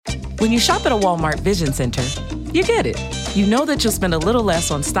When you shop at a Walmart Vision Center, you get it. You know that you'll spend a little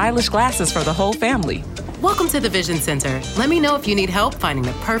less on stylish glasses for the whole family. Welcome to the Vision Center. Let me know if you need help finding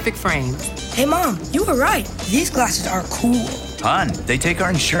the perfect frames. Hey, Mom, you were right. These glasses are cool. Hon, they take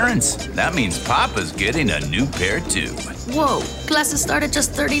our insurance. That means Papa's getting a new pair, too. Whoa, glasses start at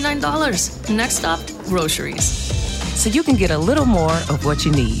just $39. Next stop, groceries. So you can get a little more of what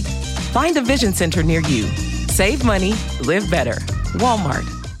you need. Find a Vision Center near you. Save money, live better. Walmart.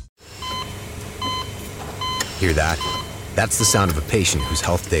 Hear that? That's the sound of a patient whose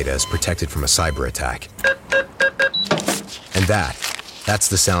health data is protected from a cyber attack. And that's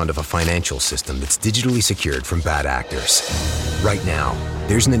the sound of a financial system that's digitally secured from bad actors. Right now,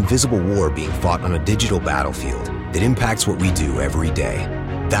 there's an invisible war being fought on a digital battlefield that impacts what we do every day.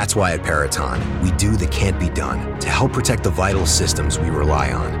 That's why at Peraton, we do the can't be done to help protect the vital systems we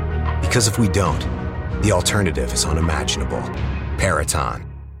rely on. Because if we don't, the alternative is unimaginable. Peraton.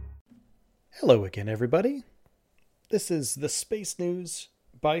 Hello again, everybody. This is the Space News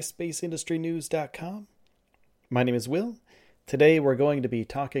by SpaceIndustryNews.com. My name is Will. Today we're going to be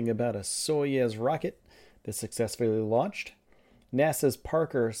talking about a Soyuz rocket that successfully launched, NASA's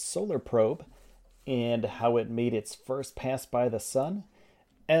Parker Solar Probe, and how it made its first pass by the sun.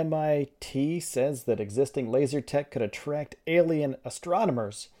 MIT says that existing laser tech could attract alien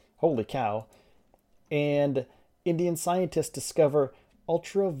astronomers. Holy cow. And Indian scientists discover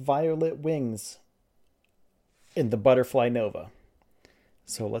ultraviolet wings in the butterfly nova.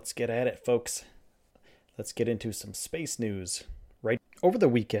 So let's get at it, folks. Let's get into some space news. Right over the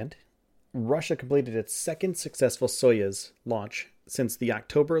weekend, Russia completed its second successful Soyuz launch since the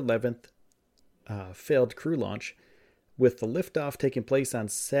October 11th failed crew launch, with the liftoff taking place on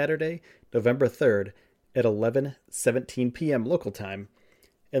Saturday, November 3rd at 11:17 p.m. local time,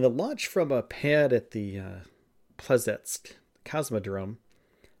 and the launch from a pad at the Plesetsk Cosmodrome,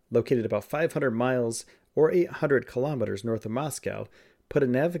 located about 500 miles or 800 kilometers north of Moscow, put a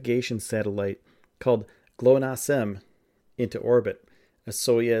navigation satellite called GLONASS-M into orbit. A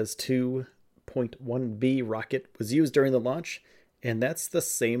Soyuz 2.1B rocket was used during the launch, and that's the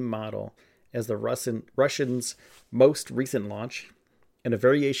same model as the Russians' most recent launch, and a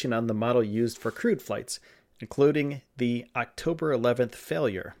variation on the model used for crewed flights, including the October 11th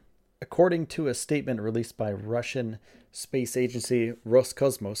failure. According to a statement released by Russian space agency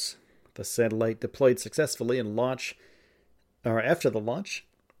Roscosmos, the satellite deployed successfully after the launch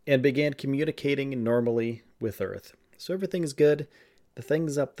and began communicating normally with Earth. So everything's good. The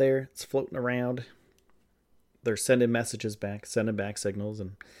thing's up there. It's floating around. They're sending messages back, sending back signals,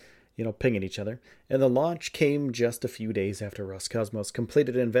 and pinging each other. And the launch came just a few days after Roscosmos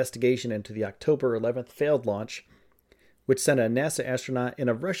completed an investigation into the October 11th failed launch, which sent a NASA astronaut and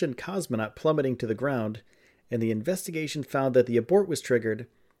a Russian cosmonaut plummeting to the ground. And the investigation found that the abort was triggered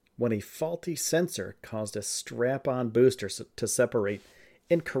when a faulty sensor caused a strap-on booster to separate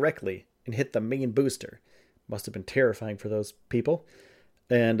incorrectly and hit the main booster. Must have been terrifying for those people.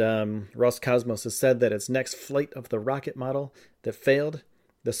 And Roscosmos has said that its next flight of the rocket model that failed,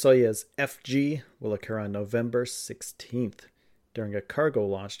 the Soyuz FG, will occur on November 16th during a cargo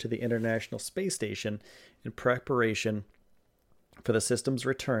launch to the International Space Station in preparation for the system's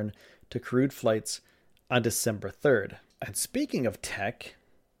return to crewed flights on December 3rd. And speaking of tech...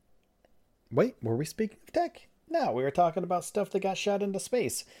 Wait, were we speaking of tech? No, we were talking about stuff that got shot into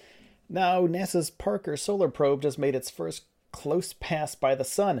space. Now, NASA's Parker Solar Probe just made its first close pass by the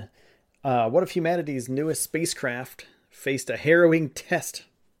sun. One of humanity's newest spacecraft faced a harrowing test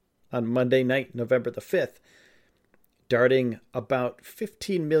on Monday night, November the 5th, darting about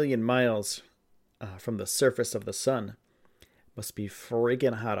 15 million miles from the surface of the sun. Must be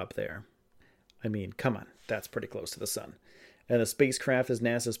friggin' hot up there. I mean, come on, that's pretty close to the sun. And the spacecraft is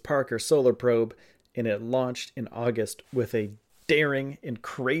NASA's Parker Solar Probe, and it launched in August with a daring and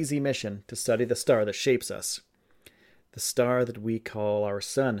crazy mission to study the star that shapes us. The star that we call our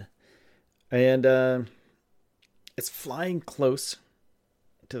sun. And it's flying close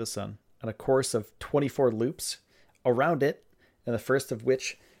to the sun on a course of 24 loops around it, and the first of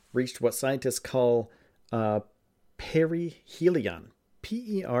which reached what scientists call perihelion.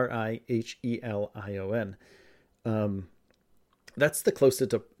 Perihelion. That's the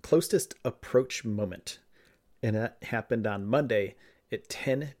closest approach moment, and that happened on Monday at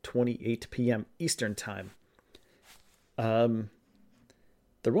 10:28 p.m. Eastern Time. There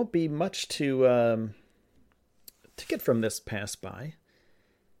won't be much to get from this pass by.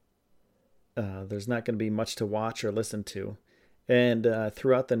 There's not going to be much to watch or listen to, and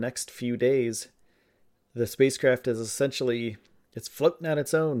throughout the next few days, the spacecraft is it's floating on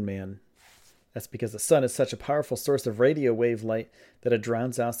its own, man. That's because the sun is such a powerful source of radio wave light that it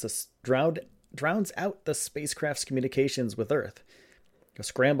drowns out the spacecraft's communications with Earth. It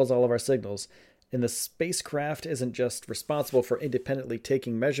scrambles all of our signals. And the spacecraft isn't just responsible for independently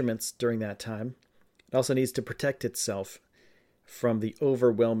taking measurements during that time. It also needs to protect itself from the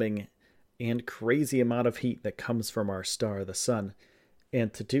overwhelming and crazy amount of heat that comes from our star, the sun.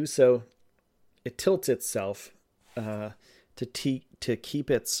 And to do so, it tilts itself to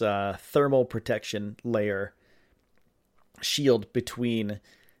keep its thermal protection layer shield between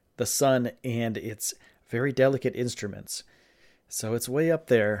the sun and its very delicate instruments. So it's way up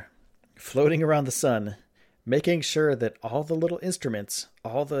there, floating around the sun, making sure that all the little instruments,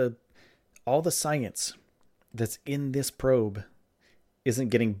 all the science that's in this probe isn't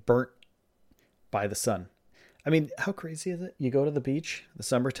getting burnt by the sun. I mean, how crazy is it? You go to the beach, the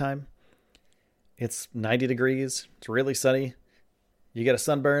summertime, it's 90 degrees, it's really sunny, you get a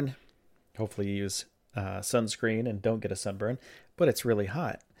sunburn, hopefully you use sunscreen and don't get a sunburn, but it's really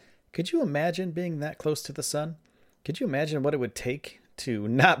hot. Could you imagine being that close to the sun? Could you imagine what it would take to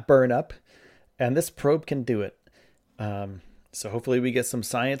not burn up? And this probe can do it. So hopefully we get some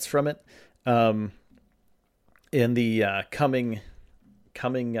science from it in the coming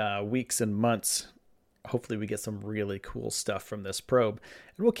weeks and months. Hopefully we get some really cool stuff from this probe.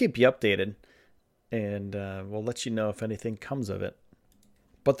 And we'll keep you updated. And we'll let you know if anything comes of it.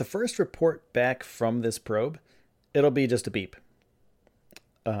 But the first report back from this probe, it'll be just a beep.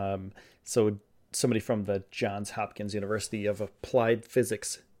 So somebody from the Johns Hopkins University of Applied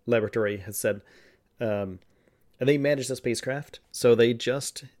Physics Laboratory has said, and they manage the spacecraft, so they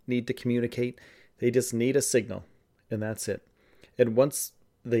just need to communicate. They just need a signal, and that's it. And once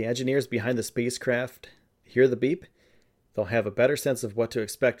the engineers behind the spacecraft hear the beep, they'll have a better sense of what to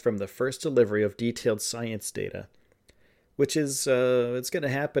expect from the first delivery of detailed science data, which is it's going to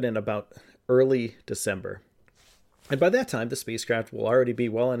happen in about early December. And by that time, the spacecraft will already be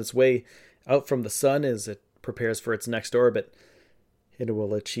well on its way out from the sun as it prepares for its next orbit. It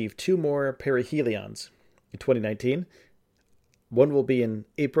will achieve 2 more perihelions in 2019. One will be in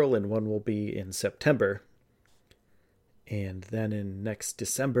April and one will be in September. And then in next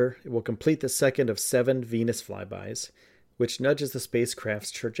December, it will complete the second of 7 Venus flybys, which nudges the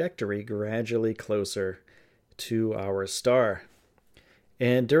spacecraft's trajectory gradually closer to our star.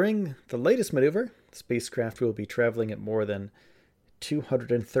 And during the latest maneuver, the spacecraft will be traveling at more than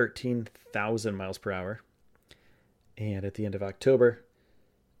 213,000 miles per hour. And at the end of October,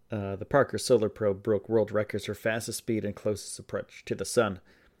 the Parker Solar Probe broke world records for fastest speed and closest approach to the sun.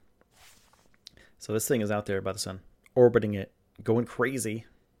 So this thing is out there by the sun, orbiting it, going crazy.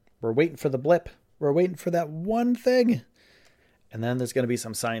 We're waiting for the blip. We're waiting for that one thing. And then there's going to be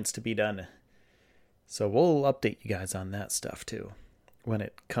some science to be done. So we'll update you guys on that stuff too. When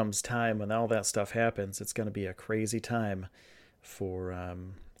it comes time, when all that stuff happens, it's going to be a crazy time for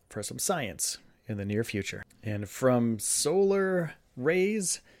some science in the near future. And from solar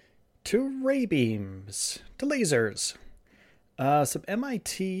rays to ray beams to lasers. Some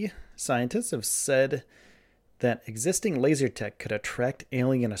MIT scientists have said that existing laser tech could attract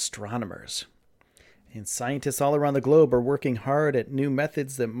alien astronomers. And scientists all around the globe are working hard at new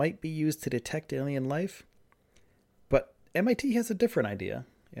methods that might be used to detect alien life. But MIT has a different idea,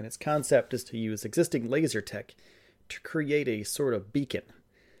 and its concept is to use existing laser tech to create a sort of beacon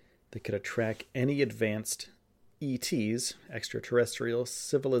that could attract any advanced ETs, extraterrestrial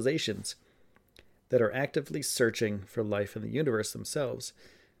civilizations, that are actively searching for life in the universe themselves.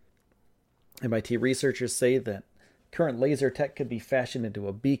 MIT researchers say that current laser tech could be fashioned into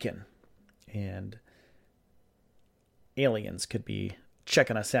a beacon, and aliens could be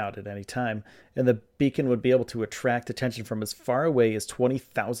checking us out at any time, and the beacon would be able to attract attention from as far away as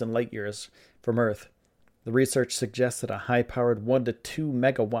 20,000 light years from Earth. The research suggests that a high-powered 1 to 2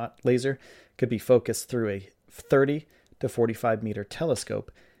 megawatt laser could be focused through a 30 to 45 meter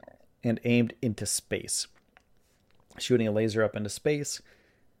telescope and aimed into space. Shooting a laser up into space,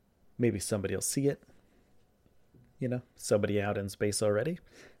 maybe somebody will see it. You know, somebody out in space already,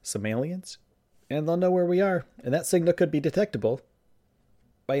 some aliens, and they'll know where we are. And that signal could be detectable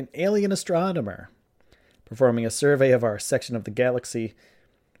by an alien astronomer performing a survey of our section of the galaxy.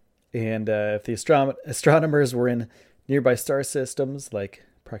 And if the astronomers were in nearby star systems like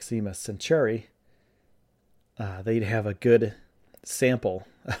Proxima Centauri, they'd have a good sample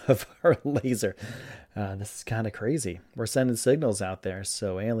of our laser. This is kind of crazy. We're sending signals out there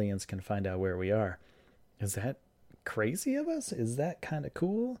so aliens can find out where we are. Is that crazy of us? Is that kind of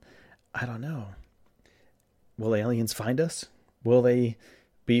cool? I don't know. Will aliens find us? Will they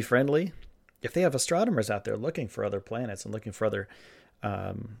be friendly? If they have astronomers out there looking for other planets and looking for other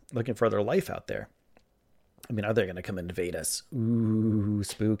looking for other life out there. I mean, are they going to come invade us? Ooh,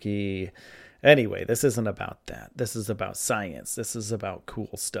 spooky. Anyway, this isn't about that. This is about science. This is about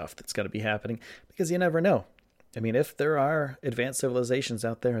cool stuff that's going to be happening, because you never know. I mean, if there are advanced civilizations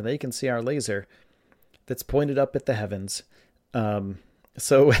out there and they can see our laser that's pointed up at the heavens. The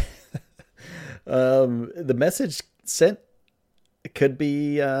message sent could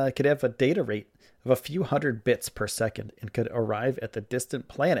have a data rate of a few hundred bits per second and could arrive at the distant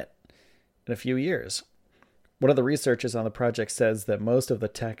planet in a few years. One of the researchers on the project says that most of the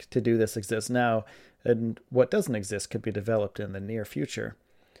tech to do this exists now, and what doesn't exist could be developed in the near future.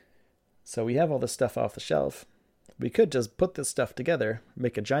 So we have all this stuff off the shelf. We could just put this stuff together,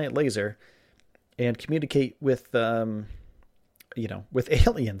 make a giant laser, and communicate with, with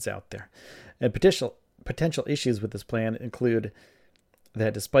aliens out there. And potential issues with this plan include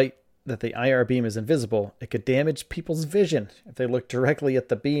that despite that the IR beam is invisible, it could damage people's vision if they look directly at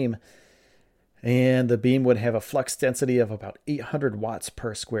the beam. And the beam would have a flux density of about 800 watts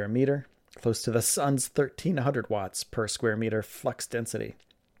per square meter, close to the sun's 1300 watts per square meter flux density.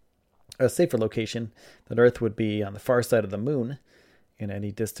 A safer location than Earth would be on the far side of the moon, and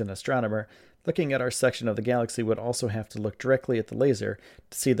any distant astronomer looking at our section of the galaxy would also have to look directly at the laser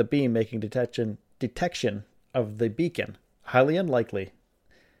to see the beam making detection of the beacon. Highly unlikely,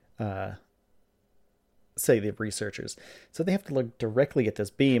 say the researchers. So they have to look directly at this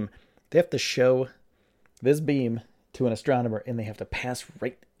beam. They have to show this beam to an astronomer, and they have to pass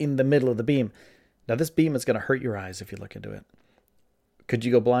right in the middle of the beam. Now, this beam is going to hurt your eyes if you look into it. Could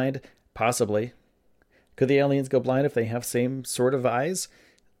you go blind? Possibly. Could the aliens go blind if they have same sort of eyes?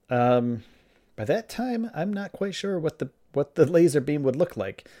 By that time, I'm not quite sure what the laser beam would look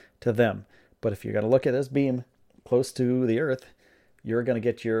like to them. But if you're going to look at this beam close to the Earth, you're going to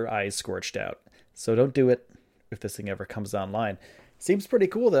get your eyes scorched out. So don't do it if this thing ever comes online. Seems pretty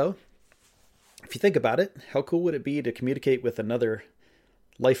cool, though. If you think about it, how cool would it be to communicate with another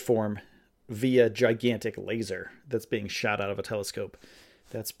life form via gigantic laser that's being shot out of a telescope?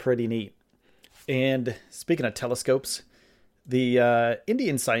 That's pretty neat. And speaking of telescopes, the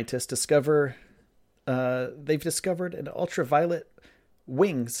Indian scientists discovered an ultraviolet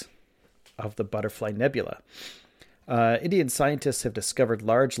wings of the Butterfly Nebula. Indian scientists have discovered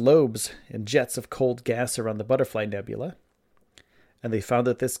large lobes and jets of cold gas around the Butterfly Nebula, and they found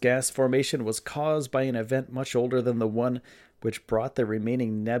that this gas formation was caused by an event much older than the one which brought the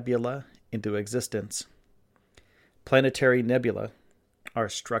remaining nebula into existence. Planetary nebula are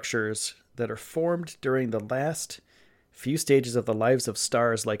structures that are formed during the last few stages of the lives of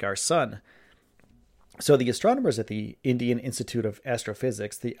stars like our sun. So the astronomers at the Indian Institute of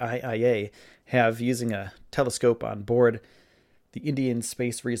Astrophysics, the IIA, have, using a telescope on board the Indian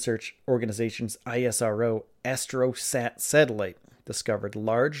Space Research Organization's ISRO AstroSat satellite, discovered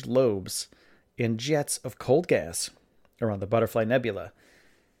large lobes and jets of cold gas around the Butterfly Nebula.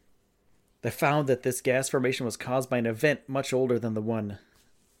 They found that this gas formation was caused by an event much older than the one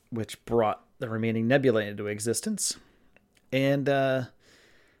which brought the remaining nebula into existence. And the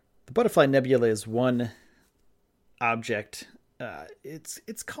Butterfly Nebula is one object. It's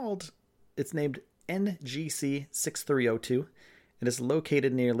named NGC 6302, and is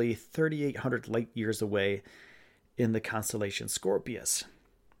located nearly 3,800 light years away in the constellation Scorpius.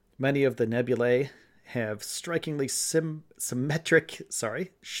 Many of the nebulae have strikingly symmetric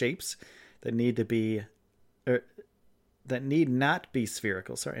shapes that need not be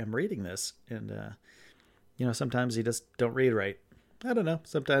spherical. Sorry, I'm reading this, and sometimes you just don't read right. I don't know.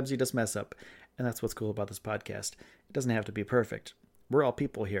 Sometimes you just mess up, and that's what's cool about this podcast. It doesn't have to be perfect. We're all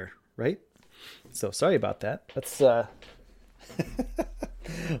people here, right? So sorry about that.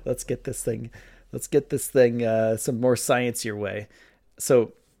 Let's get this thing some more science your way.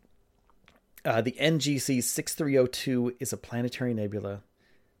 So the NGC 6302 is a planetary nebula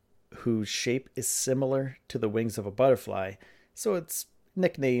whose shape is similar to the wings of a butterfly, so it's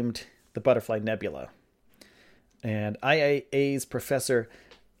nicknamed the Butterfly Nebula. And IIA's Professor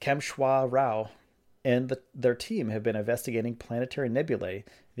Kameshwar Rao and their team have been investigating planetary nebulae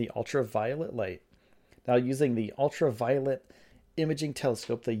in the ultraviolet light. Now, using the ultraviolet imaging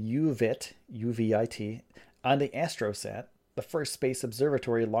telescope, the UVIT, UVIT, on the AstroSat, the first space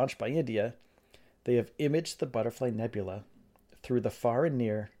observatory launched by India, they have imaged the Butterfly Nebula through the far and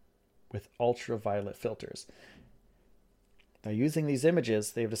near with ultraviolet filters. Now, using these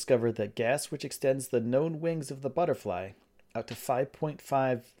images, they have discovered that gas which extends the known wings of the butterfly out to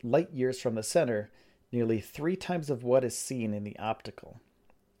 5.5 light years from the center, nearly 3 times of what is seen in the optical.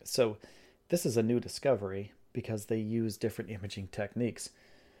 So this is a new discovery because they use different imaging techniques.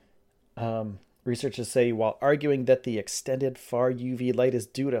 Researchers say while arguing that the extended far UV light is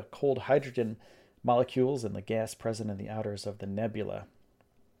due to cold hydrogen molecules in the gas present in the outers of the nebula.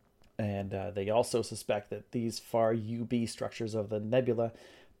 And they also suspect that these far UV structures of the nebula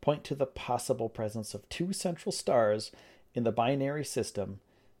point to the possible presence of two central stars in the binary system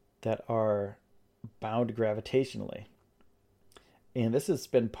that are bound gravitationally. And this has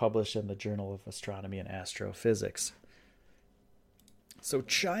been published in the Journal of Astronomy and Astrophysics. So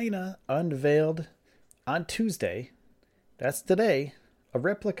China unveiled on Tuesday, that's today, a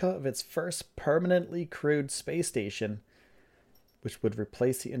replica of its first permanently crewed space station, which would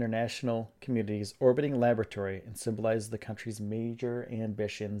replace the international community's orbiting laboratory and symbolize the country's major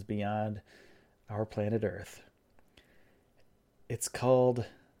ambitions beyond our planet Earth. It's called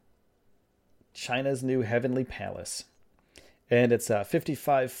China's New Heavenly Palace, and its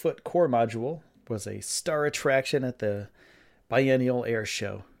 55-foot core module was a star attraction at the Biennial Air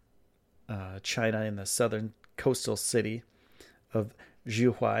Show, China, in the southern coastal city of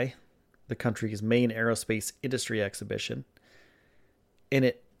Zhuhai, the country's main aerospace industry exhibition. And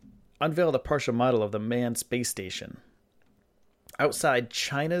it unveiled a partial model of the manned space station. Outside,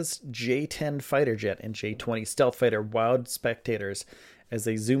 China's J-10 fighter jet and J-20 stealth fighter wowed spectators as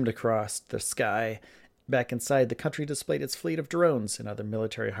they zoomed across the sky. Back inside, the country displayed its fleet of drones and other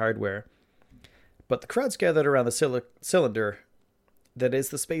military hardware. But the crowds gathered around the cylinder that is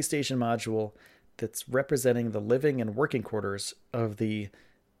the space station module that's representing the living and working quarters of the,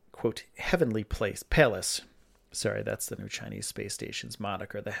 quote, Heavenly Palace. Sorry, that's the new Chinese space station's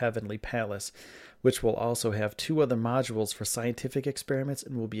moniker, the Heavenly Palace, which will also have two other modules for scientific experiments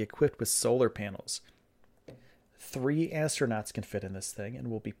and will be equipped with solar panels. 3 astronauts can fit in this thing and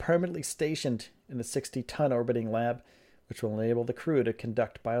will be permanently stationed in the 60-ton orbiting lab, which will enable the crew to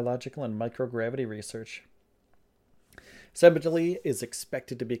conduct biological and microgravity research. Assembly is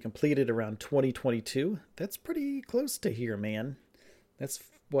expected to be completed around 2022. That's pretty close to here, man. That's,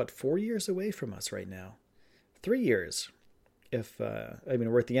 4 years away from us right now? 3 years.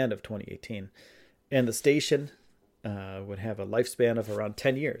 We're at the end of 2018. And the station would have a lifespan of around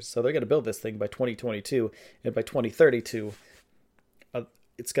 10 years. So they're going to build this thing by 2022. And by 2032,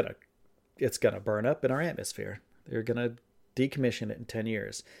 it's going to burn up in our atmosphere. They're going to decommission it in 10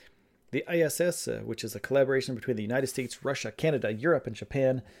 years. The ISS, which is a collaboration between the United States, Russia, Canada, Europe, and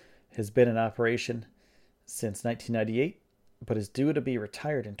Japan, has been in operation since 1998, but is due to be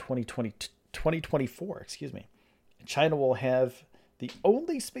retired in 2024. China will have the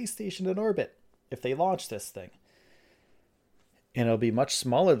only space station in orbit if they launch this thing. And it'll be much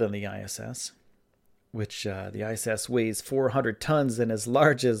smaller than the ISS, which the ISS weighs 400 tons and as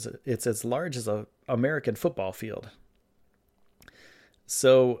large as a American football field.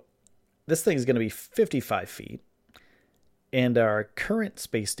 So this thing is going to be 55 feet. And our current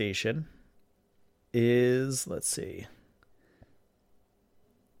space station is,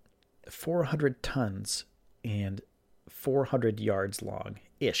 400 tons and 400 yards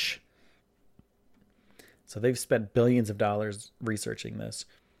long-ish. So they've spent billions of dollars researching this.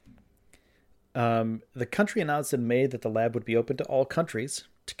 The country announced in May that the lab would be open to all countries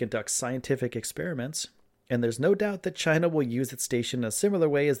to conduct scientific experiments, and there's no doubt that China will use its station in a similar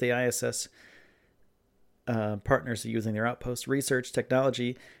way as the ISS. Partners are using their outpost research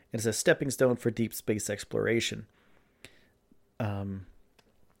technology as a stepping stone for deep space exploration.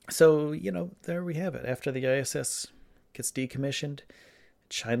 So, there we have it. After the ISS gets decommissioned,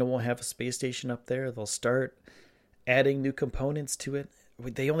 China will have a space station up there. They'll start adding new components to it.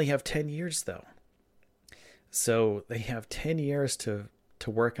 They only have 10 years, though. So they have 10 years to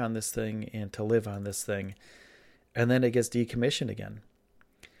work on this thing and to live on this thing. And then it gets decommissioned again.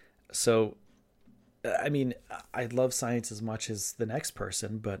 So, I love science as much as the next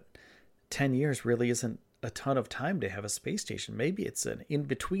person, but 10 years really isn't a ton of time to have a space station. Maybe it's an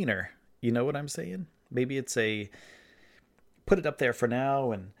in-betweener. You know what I'm saying? Maybe it's put it up there for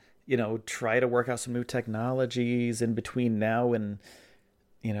now and, try to work out some new technologies in between now and,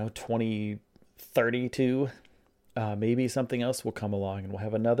 2032. Maybe something else will come along and we'll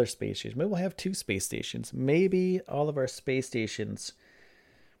have another space station. Maybe we'll have 2 space stations. Maybe all of our space stations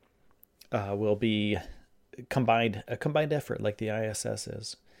will be a combined effort like the ISS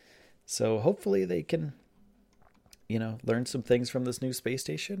is. So hopefully they can, learn some things from this new space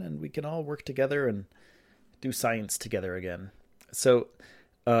station and we can all work together and do science together again. So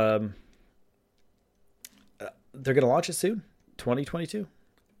they're going to launch it soon, 2022,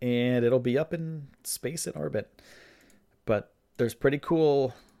 and it'll be up in space in orbit. But there's pretty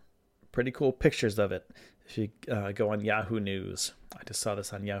cool pictures of it if you go on Yahoo News. I just saw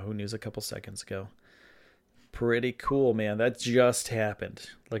this on Yahoo News a couple seconds ago. Pretty cool, man. That just happened.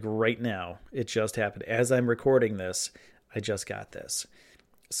 Like right now, it just happened. As I'm recording this, I just got this.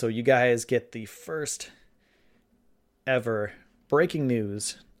 So you guys get the first ever breaking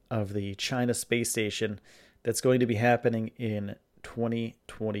news of the China space station that's going to be happening in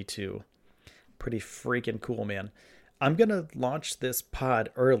 2022. Pretty freaking cool, man. I'm going to launch this pod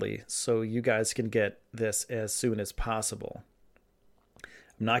early so you guys can get this as soon as possible.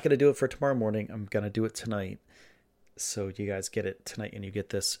 I'm not going to do it for tomorrow morning. I'm going to do it tonight. So you guys get it tonight and you get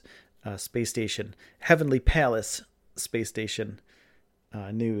this space station, Heavenly Palace space station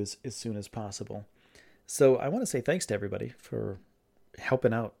news as soon as possible. So I want to say thanks to everybody for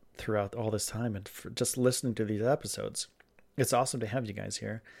helping out throughout all this time and for just listening to these episodes. It's awesome to have you guys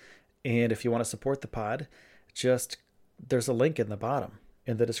here. And if you want to support the pod, there's a link in the bottom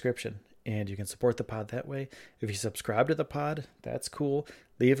in the description, and you can support the pod that way. If you subscribe to the pod, that's cool.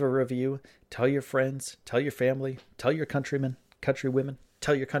 Leave a review. Tell your friends. Tell your family. Tell your countrymen, countrywomen.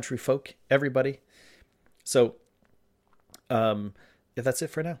 Tell your country folk. Everybody. So, that's it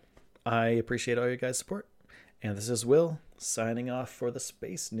for now. I appreciate all your guys' support. And this is Will signing off for the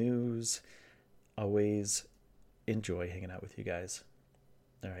Space News. Always enjoy hanging out with you guys.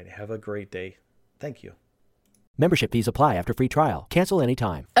 All right. Have a great day. Thank you. Membership fees apply after free trial. Cancel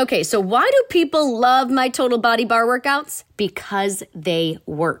anytime. Okay, so why do people love my Total Body Bar workouts? Because they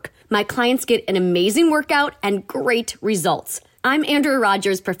work. My clients get an amazing workout and great results. I'm Andrea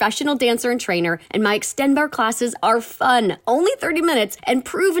Rogers, professional dancer and trainer, and my Extend Bar classes are fun, only 30 minutes, and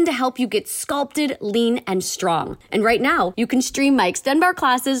proven to help you get sculpted, lean, and strong. And right now, you can stream my Extend Bar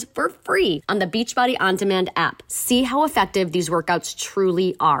classes for free on the Beachbody On Demand app. See how effective these workouts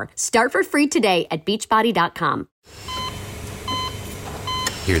truly are. Start for free today at beachbody.com.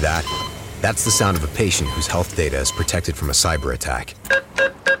 Hear that? That's the sound of a patient whose health data is protected from a cyber attack.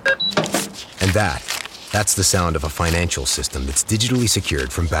 And that's the sound of a financial system that's digitally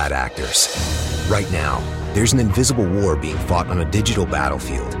secured from bad actors. Right now, there's an invisible war being fought on a digital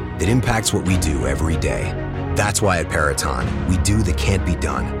battlefield that impacts what we do every day. That's why at Peraton, we do the can't be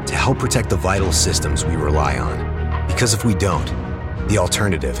done to help protect the vital systems we rely on. Because if we don't, the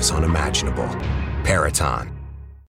alternative is unimaginable. Peraton.